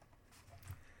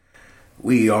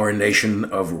We are a nation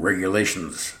of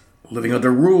regulations, living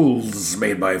under rules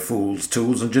made by fools,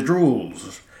 tools, and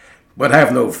jadrules. But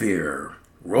have no fear,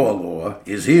 raw law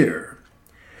is here.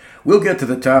 We'll get to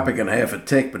the topic in half a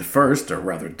tick, but first, a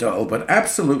rather dull but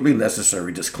absolutely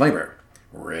necessary disclaimer.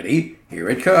 Ready? Here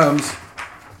it comes.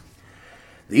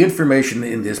 The information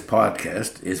in this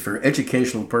podcast is for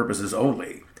educational purposes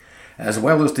only, as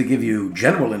well as to give you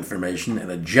general information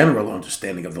and a general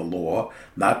understanding of the law,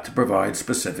 not to provide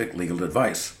specific legal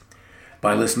advice.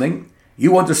 By listening,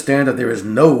 you understand that there is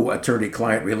no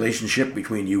attorney-client relationship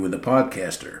between you and the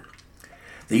podcaster.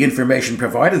 The information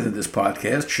provided in this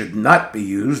podcast should not be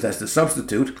used as the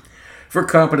substitute for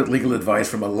competent legal advice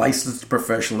from a licensed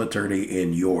professional attorney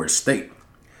in your state.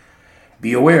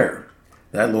 Be aware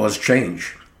that laws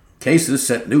change, cases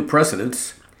set new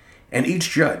precedents, and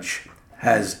each judge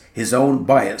has his own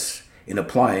bias in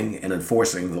applying and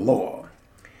enforcing the law.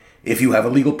 If you have a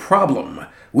legal problem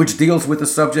which deals with the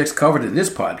subjects covered in this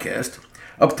podcast,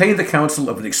 obtain the counsel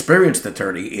of an experienced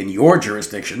attorney in your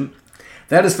jurisdiction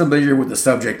that is familiar with the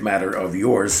subject matter of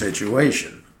your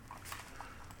situation.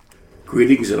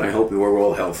 Greetings, and I hope you are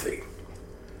all healthy.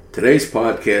 Today's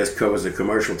podcast covers a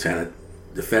commercial tenant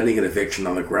defending an eviction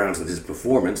on the grounds that his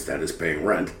performance, that is paying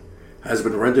rent, has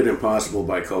been rendered impossible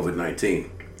by COVID-19.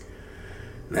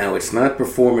 Now, it's not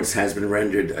performance has been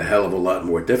rendered a hell of a lot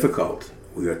more difficult.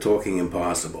 We are talking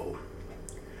impossible.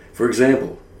 For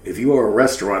example, if you are a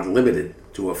restaurant limited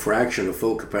to a fraction of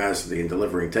full capacity in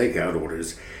delivering takeout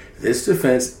orders, this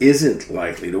defense isn't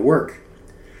likely to work.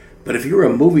 But if you're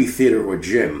a movie theater or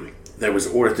gym that was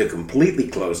ordered to completely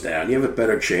close down, you have a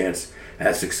better chance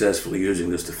at successfully using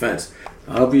this defense.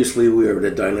 Obviously, we are in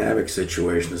a dynamic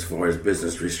situation as far as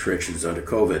business restrictions under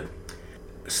COVID.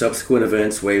 Subsequent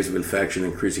events, waves of infection,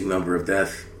 increasing number of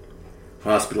deaths,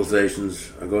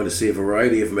 hospitalizations are going to see a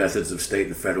variety of methods of state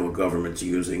and federal governments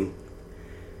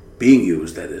being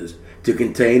used, that is, to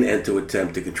contain and to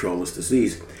attempt to control this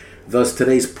disease. Thus,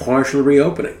 today's partial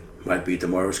reopening might be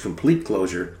tomorrow's complete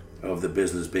closure of the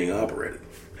business being operated.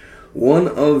 One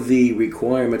of the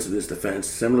requirements of this defense,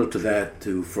 similar to that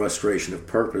to frustration of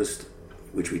purpose,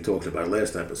 which we talked about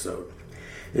last episode,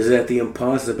 is that the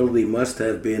impossibility must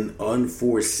have been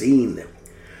unforeseen.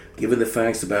 Given the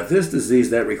facts about this disease,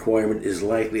 that requirement is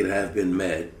likely to have been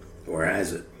met, or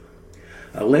has it?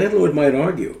 A landlord might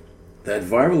argue that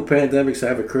viral pandemics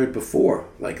have occurred before,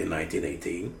 like in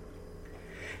 1918,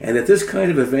 and that this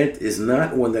kind of event is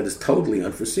not one that is totally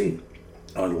unforeseen.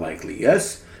 Unlikely,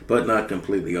 yes, but not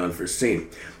completely unforeseen.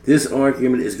 This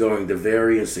argument is going to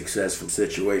vary in success from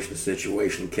situation to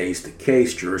situation, case to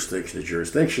case, jurisdiction to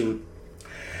jurisdiction,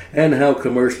 and how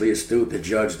commercially astute the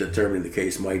judge determining the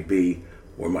case might be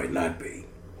or might not be.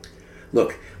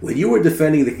 Look, when you are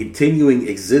defending the continuing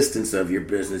existence of your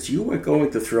business, you are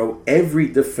going to throw every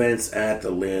defense at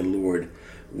the landlord,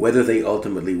 whether they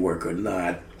ultimately work or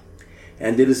not.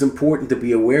 And it is important to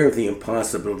be aware of the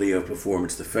impossibility of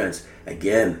performance defense.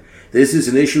 Again, this is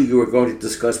an issue you are going to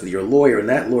discuss with your lawyer, and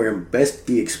that lawyer best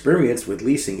be experienced with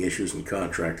leasing issues and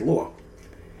contract law.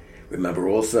 Remember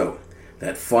also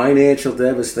that financial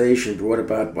devastation brought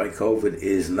about by COVID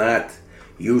is not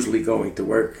usually going to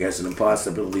work as an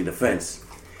impossibility defense.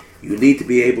 You need to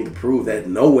be able to prove that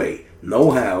no way, no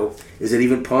how, is it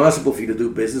even possible for you to do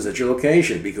business at your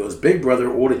location because Big Brother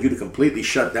ordered you to completely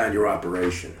shut down your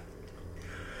operation.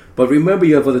 But remember,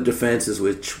 you have other defenses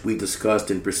which we discussed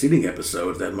in preceding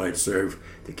episodes that might serve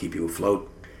to keep you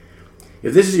afloat.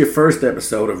 If this is your first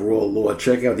episode of Raw Law,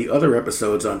 check out the other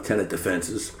episodes on tenant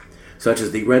defenses, such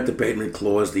as the rent abatement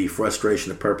clause, the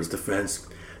frustration of purpose defense,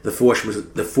 the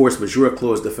force majeure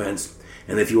clause defense,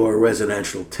 and if you are a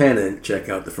residential tenant, check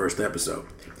out the first episode.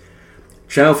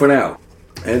 Ciao for now.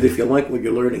 And if you like what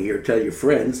you're learning here, tell your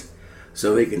friends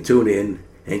so they can tune in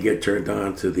and get turned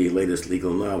on to the latest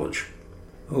legal knowledge.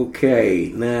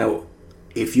 Okay, now,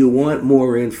 if you want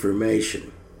more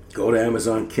information, go to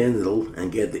Amazon Kindle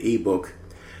and get the ebook,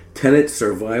 Tenant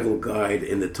Survival Guide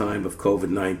in the Time of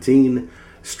COVID-19,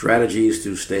 Strategies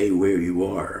to Stay Where You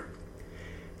Are.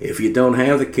 If you don't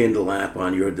have the Kindle app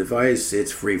on your device,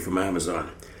 it's free from Amazon.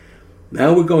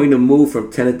 Now we're going to move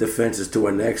from tenant defenses to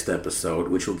our next episode,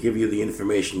 which will give you the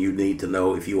information you need to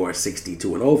know if you are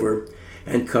 62 and over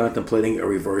and contemplating a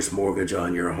reverse mortgage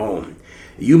on your home.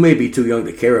 You may be too young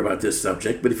to care about this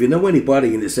subject, but if you know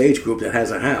anybody in this age group that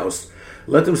has a house,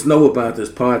 let them know about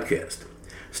this podcast.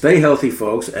 Stay healthy,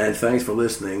 folks, and thanks for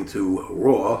listening to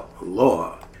Raw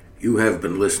Law. You have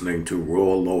been listening to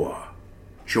Raw Law.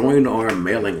 Join our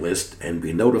mailing list and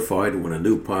be notified when a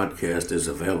new podcast is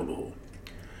available.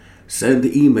 Send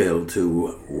the email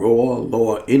to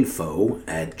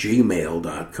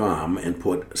rawlawinfo@gmail.com and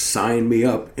put "Sign Me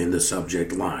Up" in the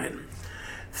subject line.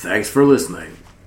 Thanks for listening.